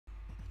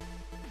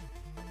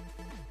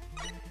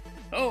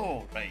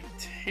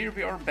Alright, here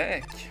we are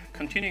back,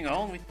 continuing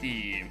on with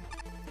the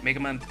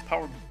Mega Man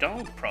Power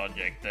Down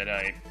project that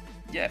I,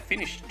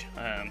 finished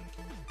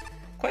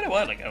quite a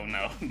while ago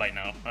now, by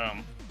now.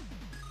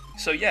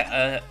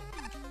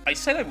 I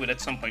said I would at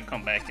some point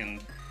come back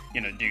and,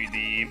 do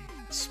the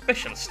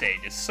special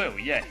stages, so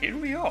yeah, here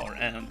we are,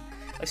 and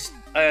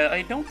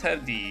I don't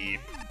have the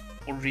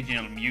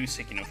original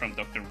music, from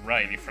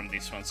Dr.Wrily from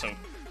this one, so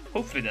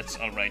hopefully that's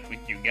alright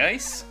with you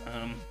guys.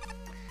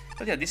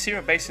 But yeah, this here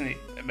are basically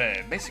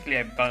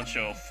a bunch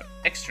of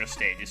extra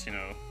stages,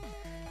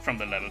 from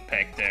the level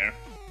pack there.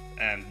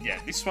 And yeah,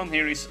 this one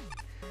here is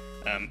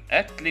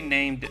aptly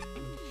named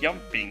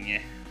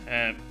Jumping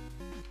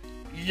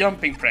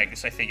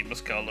Practice, I think it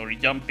was called, or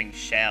Jumping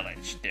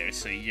Challenge there,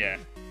 so yeah.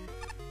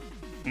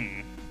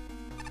 We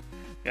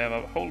have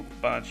a whole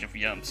bunch of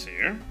jumps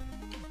here.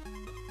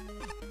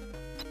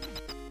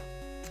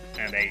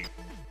 And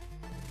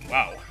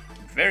wow,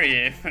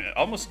 very,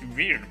 almost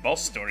weird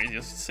boss story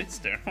just sits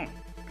there.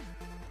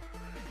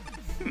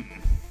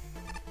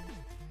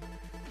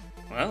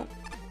 Well,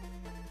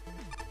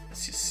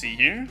 let's just see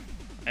here.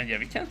 And yeah,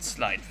 we can't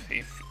slide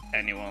if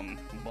anyone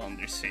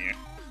wonders here.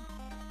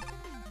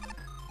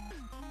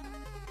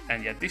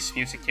 And yeah, this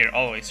music here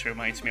always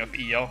reminds me of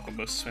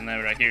Iacobus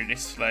whenever I hear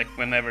this, like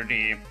whenever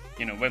the,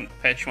 when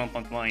patch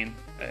 1.1,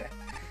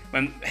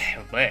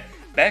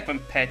 back when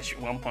patch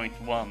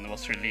 1.1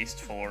 was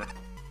released for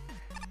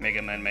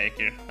Mega Man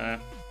Maker,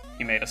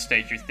 he made a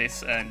stage with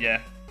this, and yeah,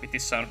 with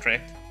this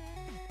soundtrack.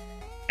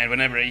 And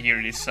whenever I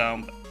hear this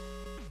sound,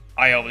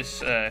 I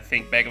always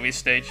think back of his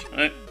stage.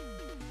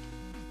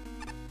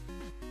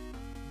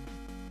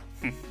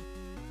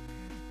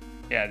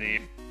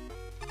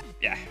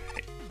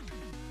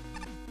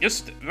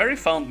 Just very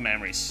fond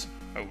memories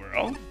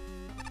overall.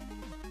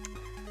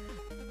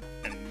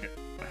 And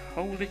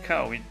holy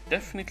cow, we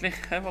definitely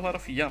have a lot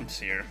of jumps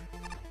here.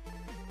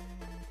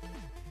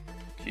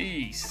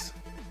 Jeez.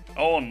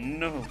 Oh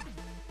no.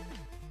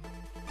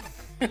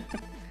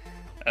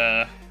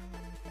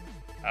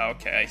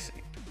 Okay, I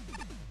see.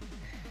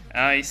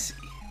 I see.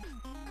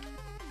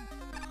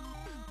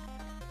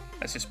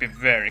 Let's just be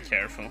very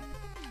careful.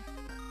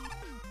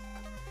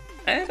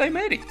 And I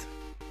made it.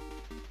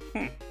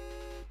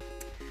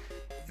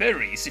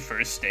 Very easy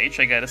first stage,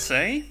 I gotta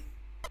say.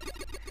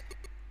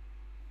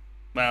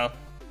 Well,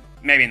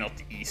 maybe not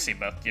easy,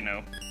 but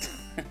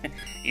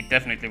it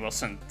definitely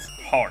wasn't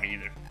hard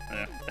either.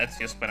 That's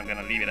just what I'm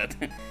gonna leave it at.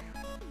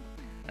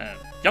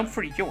 Jump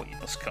for Joy it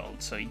was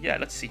called, so yeah,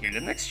 let's see here. The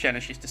next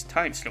challenge is this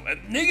time slow at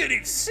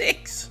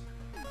 -6!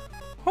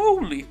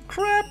 Holy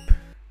crap!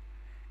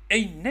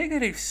 A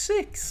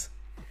 -6!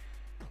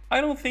 I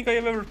don't think I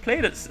have ever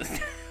played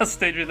a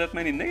stage with that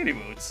many negative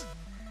votes.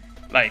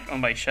 Like,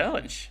 on my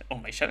challenge.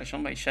 On my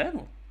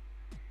channel.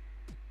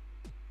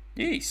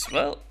 Jeez,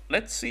 well,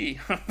 let's see.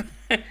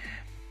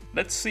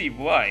 Let's see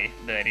why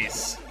that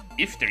is.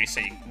 If there is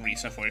a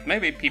reason for it.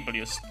 Maybe people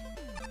just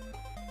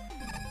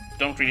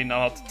don't really know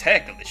how to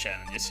tackle the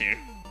challenges here.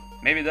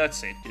 Maybe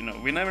that's it,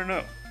 we never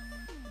know.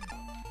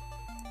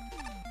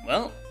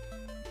 Well,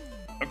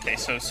 okay,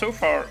 so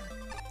far,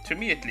 to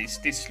me at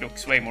least, this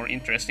looks way more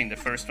interesting than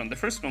the first one. The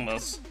first one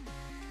was,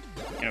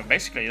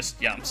 basically just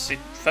jumps. It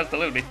felt a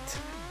little bit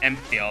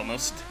empty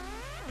almost.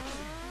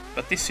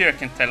 But this here I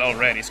can tell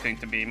already is going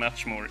to be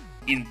much more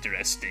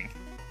interesting.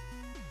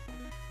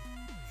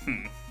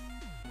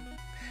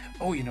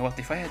 Oh, you know what,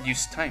 if I had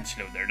used time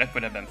slow there, that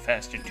would have been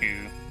faster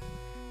to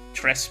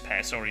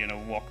trespass or,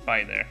 walk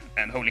by there.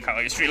 And holy cow,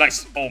 I just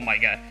realized, oh my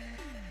god.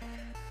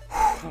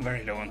 Whew, I'm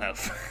very low on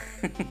health.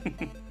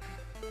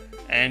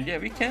 And yeah,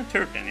 we can't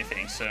hurt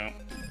anything, so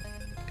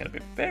gotta be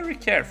very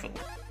careful.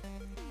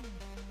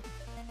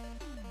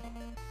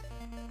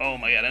 Oh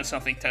my god, and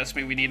something tells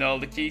me we need all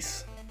the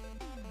keys.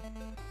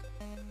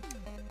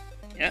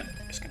 Yeah,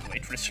 just gonna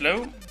wait for the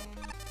slow.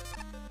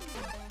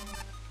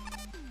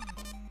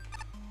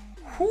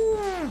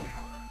 Whew.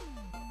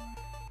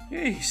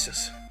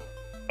 Jesus.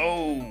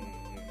 Oh.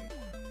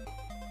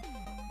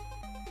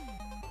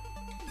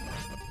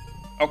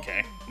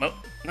 Okay, well,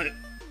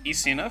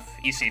 easy enough,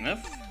 easy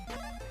enough.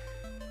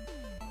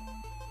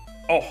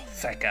 Oh,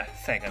 thank god,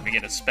 we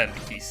get to spend the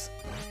keys.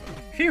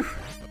 Phew.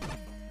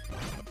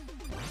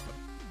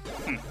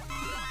 And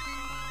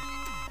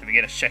we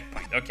get a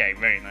checkpoint, okay,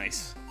 very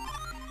nice.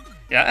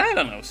 Yeah, I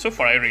don't know, so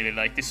far I really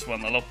like this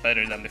one a lot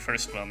better than the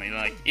first one.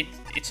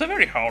 It's a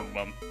very hard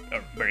one,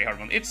 or very hard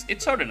one.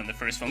 It's harder than the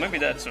first one, maybe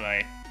that's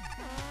why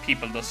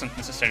people doesn't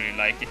necessarily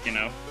like it,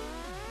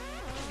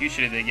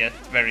 Usually they get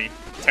very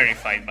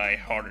terrified by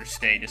harder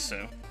stages,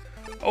 so...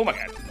 Oh my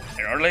god,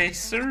 there are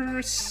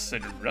lasers,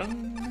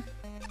 run...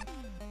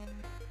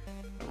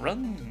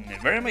 Run,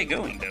 where am I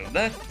going though?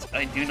 That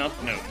I do not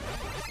know.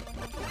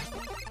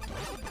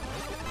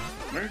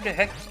 Where the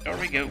heck are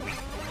we going?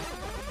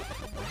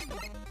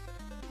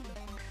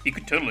 You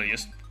could totally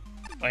just...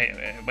 Wait,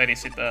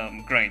 is it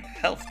grind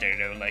health there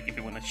though? Like if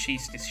you wanna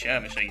cheese this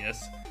challenge, I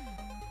guess.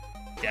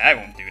 Yeah, I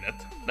won't do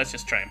that. Let's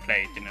just try and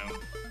play it,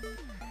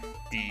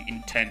 the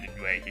intended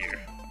way here.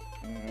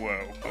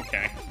 Whoa.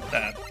 okay.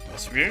 That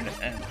was weird,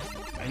 and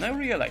I now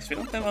realize we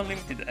don't have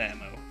unlimited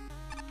ammo.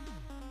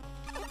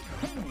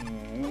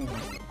 Ooh.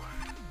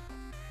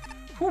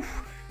 Whew.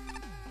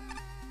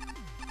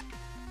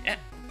 Yeah,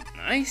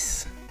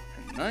 nice.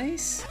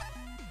 Nice.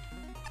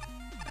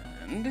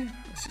 And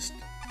let's just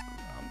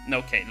run.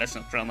 Okay, let's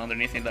not run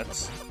underneath it.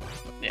 Let's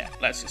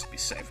just be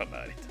safe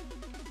about it.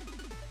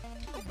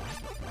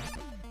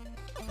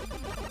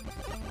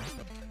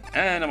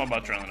 And I'm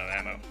about to run out of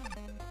ammo.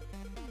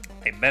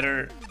 I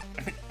better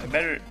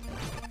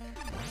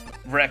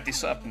wrap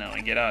this up now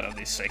and get out of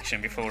this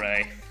section before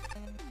I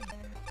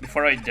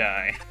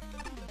die.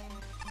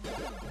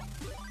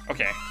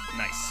 Okay,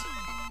 nice.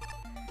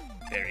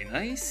 Very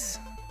nice.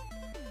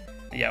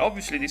 Yeah,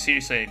 obviously this here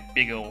is a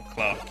big old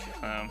clock.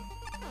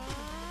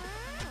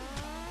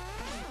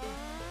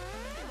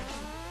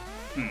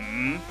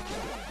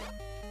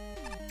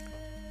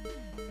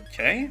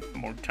 Okay,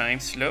 more time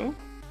slow.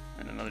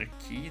 And another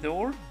key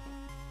door.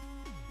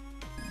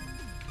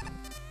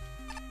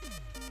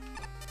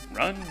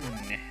 Run!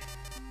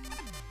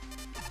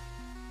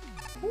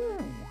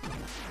 Ooh.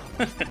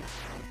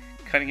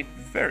 Cutting it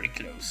very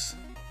close.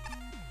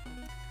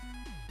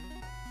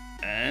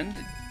 And...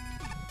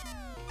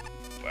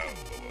 Whoa.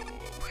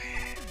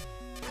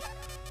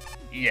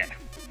 Yeah.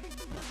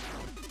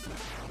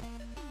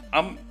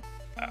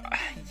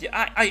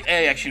 Yeah,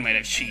 I actually might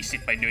have cheesed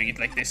it by doing it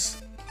like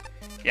this.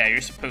 Yeah,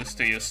 you're supposed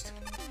to just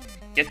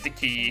get the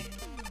key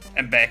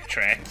and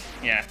backtrack.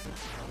 Yeah.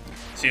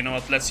 So you know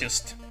what? Let's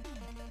just,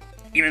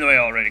 even though I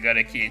already got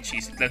a key and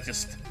cheese it, let's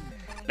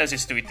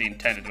just do it the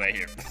intended way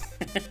here.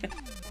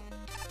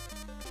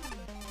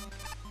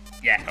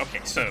 Yeah. Okay.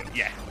 So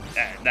yeah,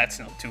 that's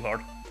not too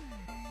hard.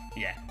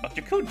 Yeah, but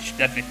you could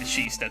definitely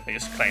cheese that by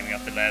just climbing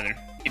up the ladder.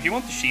 If you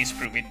want to cheese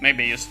proof it,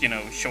 maybe just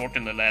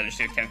shorten the ladder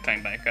so you can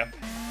climb back up.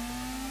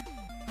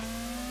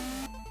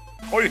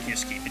 Or you can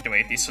just keep it the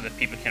way it is so that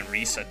people can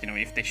reset,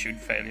 if they should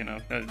fail,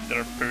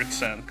 There are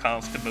perks and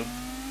cons to both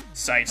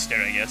sides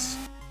there, I guess.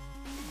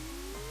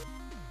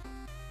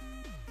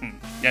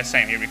 Yeah,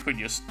 same here, we could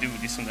just do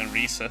this and then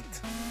reset.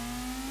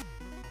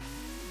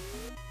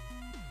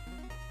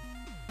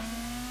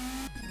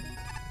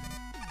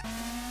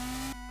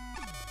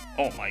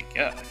 Oh my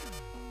god.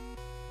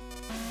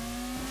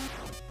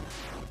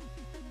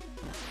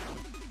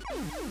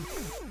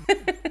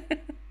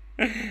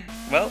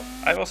 Well,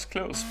 I was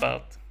close,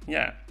 but...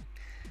 yeah,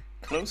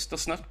 close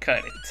does not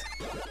cut it.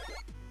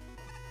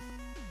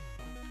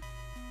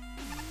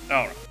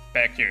 Alright,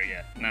 back here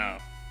again. Now,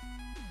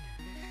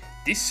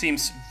 this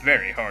seems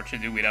very hard to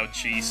do without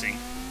cheesing,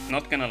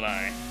 not gonna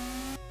lie.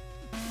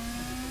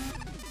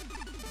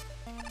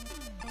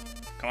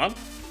 Come on.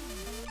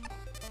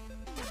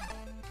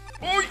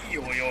 Oi,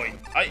 oi, oi!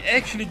 I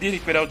actually did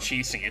it without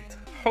cheesing it.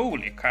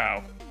 Holy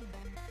cow.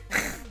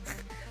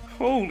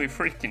 Holy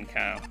freaking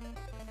cow.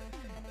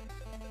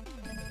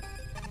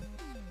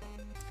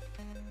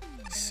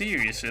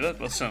 Seriously, that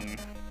was some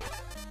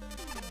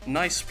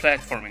nice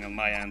platforming on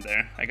my end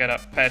there. I gotta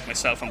pat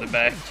myself on the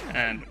back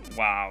and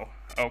wow,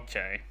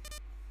 okay.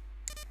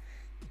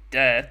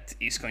 That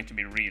is going to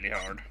be really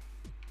hard.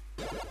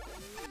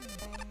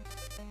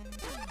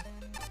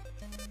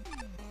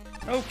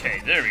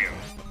 Okay, there we go.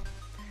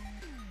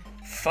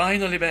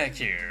 Finally back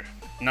here.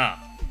 Now,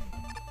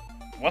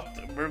 what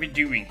were we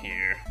doing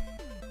here?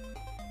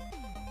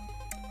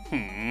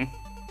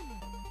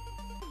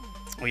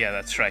 Oh yeah,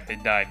 that's right, they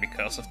died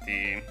because of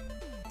the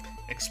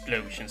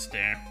explosions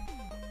there.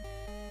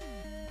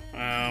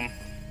 No.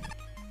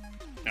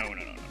 There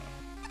we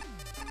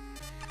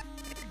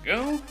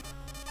go.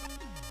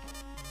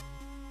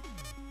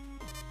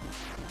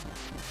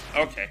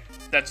 Okay,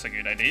 that's a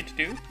good idea to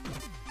do.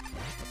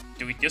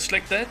 Do it just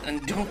like that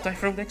and don't die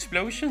from the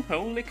explosion,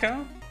 holy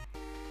cow.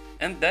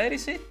 And that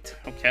is it,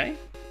 okay.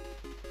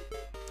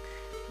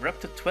 We're up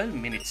to 12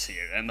 minutes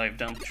here, and I've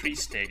done 3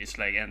 stages,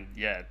 and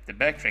yeah, the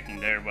backtracking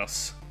there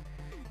was,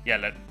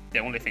 yeah, the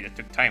only thing that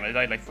took time. I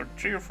died for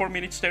 3 or 4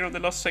 minutes there on the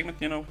last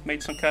segment,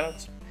 made some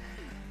cutouts.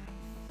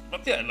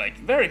 But yeah,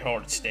 very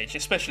hard stage,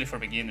 especially for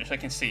beginners. I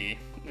can see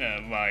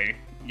why,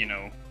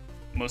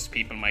 most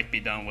people might be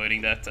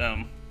downloading that.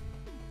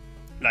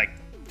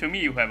 To me,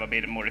 you have a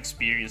bit more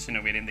experience,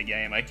 within the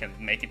game. I can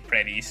make it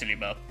pretty easily,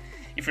 but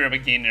if you're a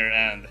beginner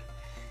and,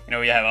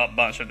 you have a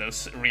bunch of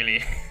those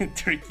really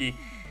tricky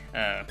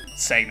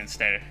segments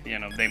there,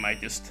 they might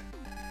just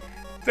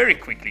very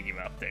quickly give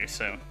up there,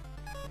 so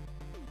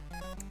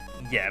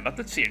yeah. But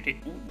let's see here,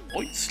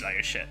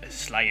 slider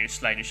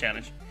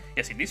challenge.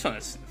 Yeah, see, this one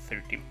has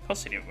 13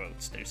 positive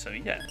votes there, so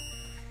yeah,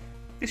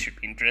 this should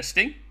be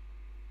interesting.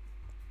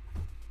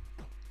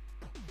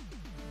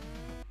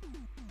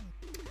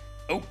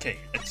 Okay,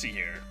 let's see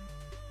here.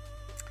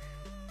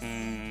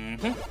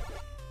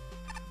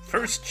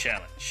 First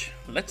challenge,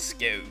 let's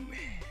go.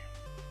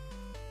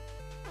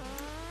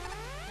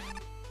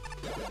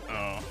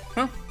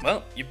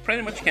 Well, you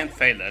pretty much can't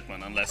fail that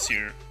one unless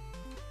you're...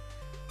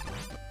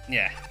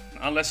 yeah,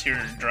 unless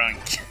you're drunk.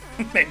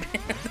 Maybe.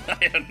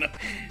 I don't know.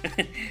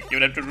 You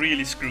would have to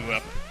really screw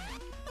up.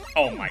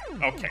 Oh my...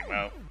 okay,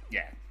 well,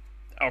 yeah.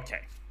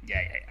 Okay,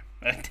 yeah.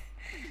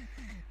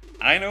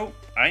 I know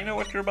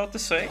what you're about to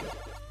say,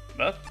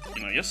 but,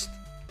 you know, just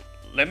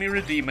let me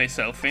redeem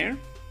myself here.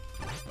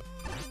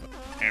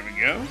 There we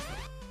go.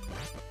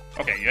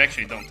 Okay, you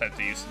actually don't have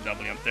to use the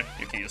double jump there.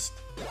 You can just,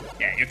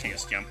 yeah, you can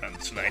just jump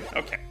and slide.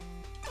 Okay.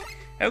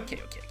 Okay.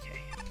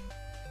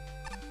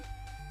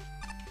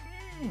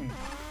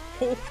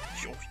 Oh,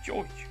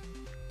 yo.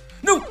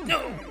 No!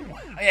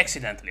 I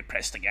accidentally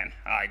pressed again.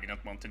 I did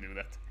not want to do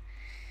that.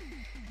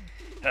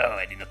 Oh,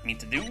 I did not mean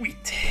to do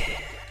it.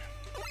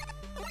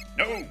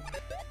 No!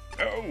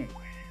 Go!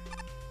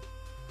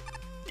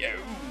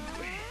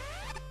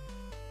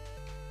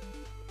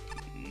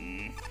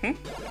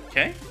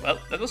 Okay, well,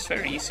 that was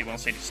very easy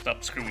once I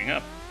stopped screwing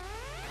up.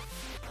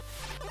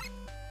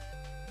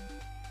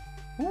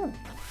 Ooh.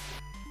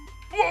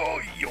 Whoa!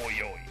 Yo.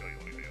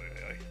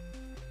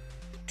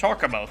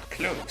 Talk about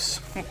close.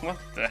 What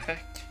the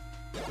heck?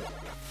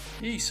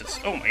 Jesus,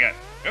 oh my god.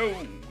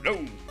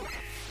 No.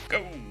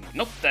 Go!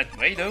 Not that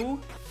way, though.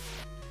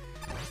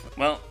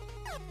 Well,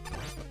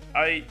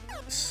 I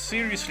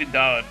seriously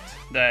doubt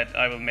that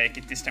I will make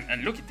it this time.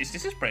 And look at this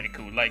is pretty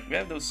cool. Like, we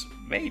have those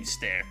waves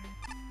there.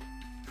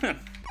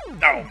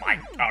 Oh my,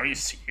 are you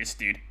serious,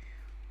 dude?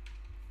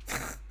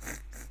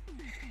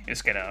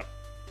 Just gotta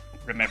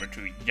remember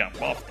to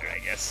jump off there, I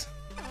guess.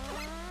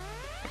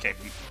 Okay,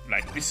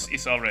 like, this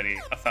is already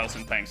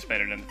 1,000 times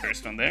better than the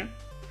first one there.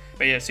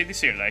 But yeah, see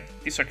this here, like,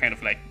 these are kind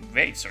of like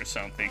waves or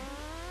something.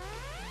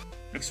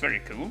 Looks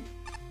very cool.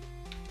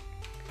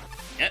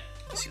 Yeah,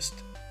 it's just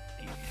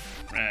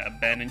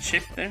abandon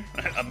ship there.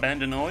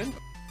 Abandon oil.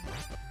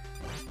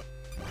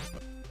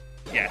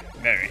 Yeah,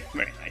 very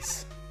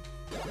nice.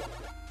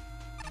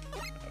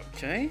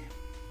 Okay.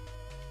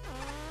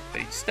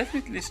 But it's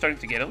definitely starting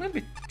to get a little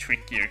bit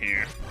trickier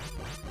here.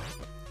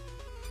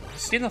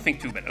 Still nothing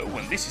too bad. Oh,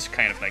 and this is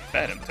kind of like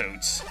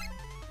Battletoads.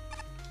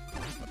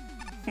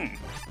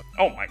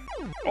 Oh my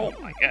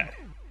god.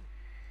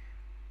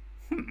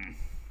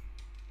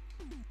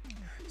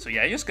 So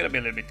yeah, I just gotta be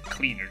a little bit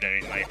cleaner there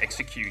in my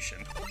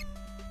execution.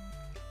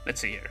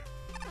 Let's see here.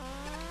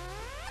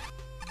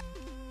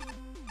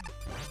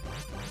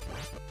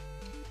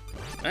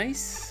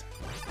 Nice.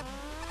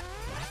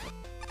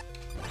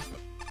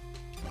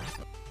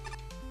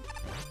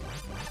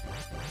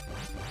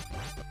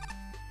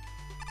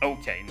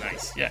 Okay,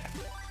 nice, yeah.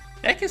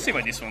 I can see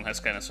why this one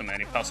has kind of so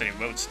many positive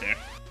votes there.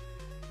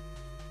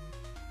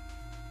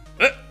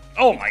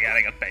 Oh my god,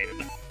 I got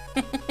baited.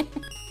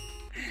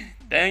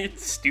 Dang it,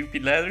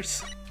 stupid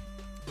ladders.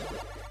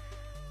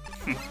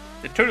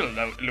 The turtle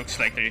looks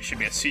like there should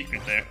be a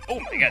secret there. Oh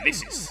my god,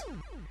 this is...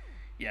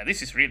 Yeah,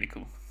 this is really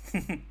cool.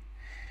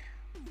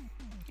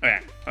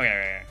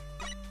 Okay.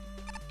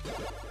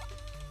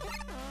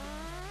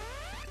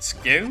 Let's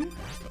go.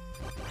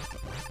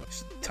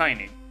 Just a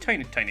tiny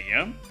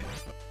jump.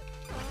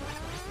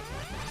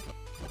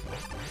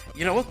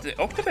 You know what, the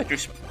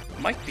Octobatters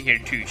might be here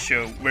to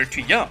show where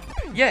to jump.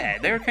 Yeah,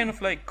 they're kind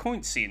of like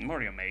coins in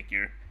Mario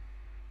Maker.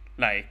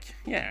 Like,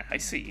 yeah, I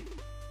see.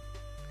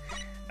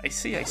 I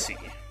see.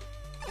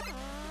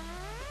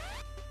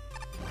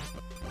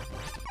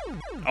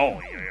 Oh,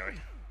 oi.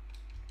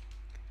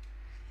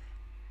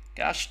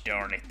 Gosh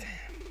darn it.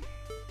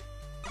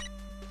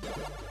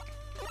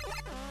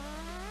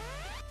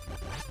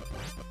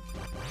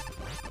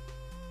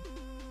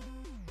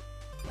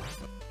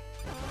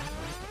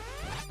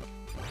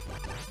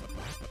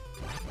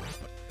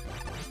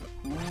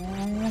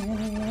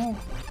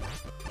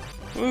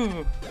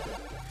 Ooh.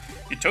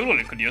 You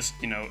totally could just,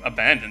 you know,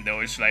 abandon the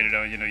oil slider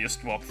down, you know,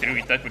 just walk through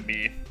it. That would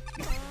be...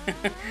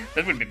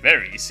 that would be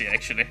very easy,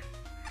 actually.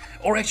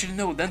 Or actually,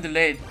 no, then the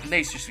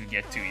lasers will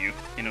get to you.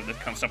 You know, that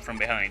comes up from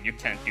behind. You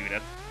can't do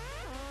that.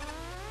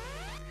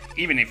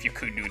 Even if you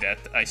could do that,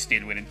 I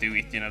still wouldn't do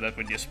it. You know, that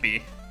would just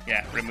be,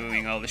 yeah,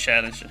 removing all the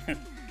challenge.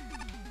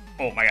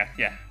 Oh my god,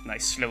 yeah.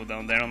 Nice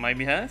slowdown there on my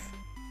behalf.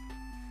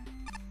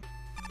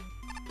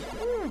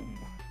 Ooh.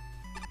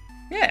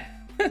 Yeah.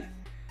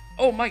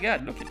 Oh my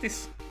god, look at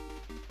this.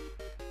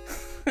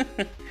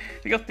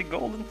 We got the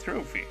golden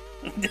trophy.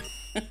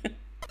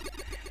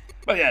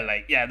 But yeah,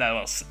 like, yeah, that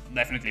was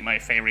definitely my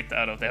favorite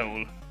out of the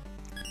whole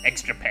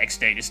extra pack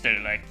stages there.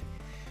 Like,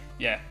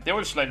 yeah, the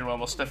oil slider one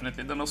was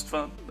definitely the most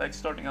fun. Like,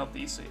 starting out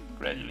easy,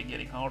 gradually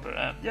getting harder,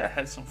 and yeah,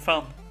 had some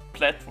fun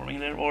platforming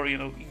there, or, you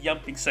know,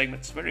 jumping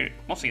segments.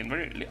 Once again,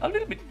 a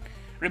little bit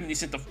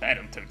reminiscent of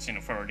Battletoads, you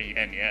know, for the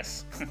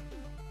NES.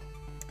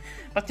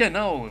 But yeah,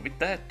 now with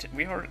that,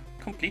 we are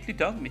completely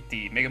done with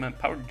the Mega Man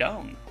Powered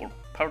Down, or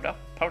Powered Up,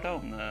 Powered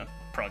Down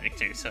project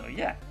here. So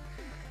yeah,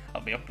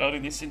 I'll be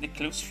uploading this in the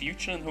close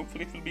future, and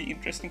hopefully it will be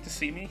interesting to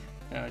see me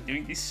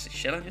doing these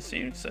challenges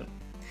here. So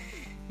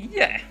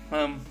yeah,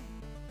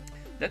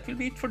 that will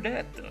be it for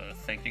that.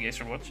 Thank you guys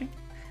for watching,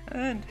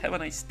 and have a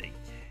nice day.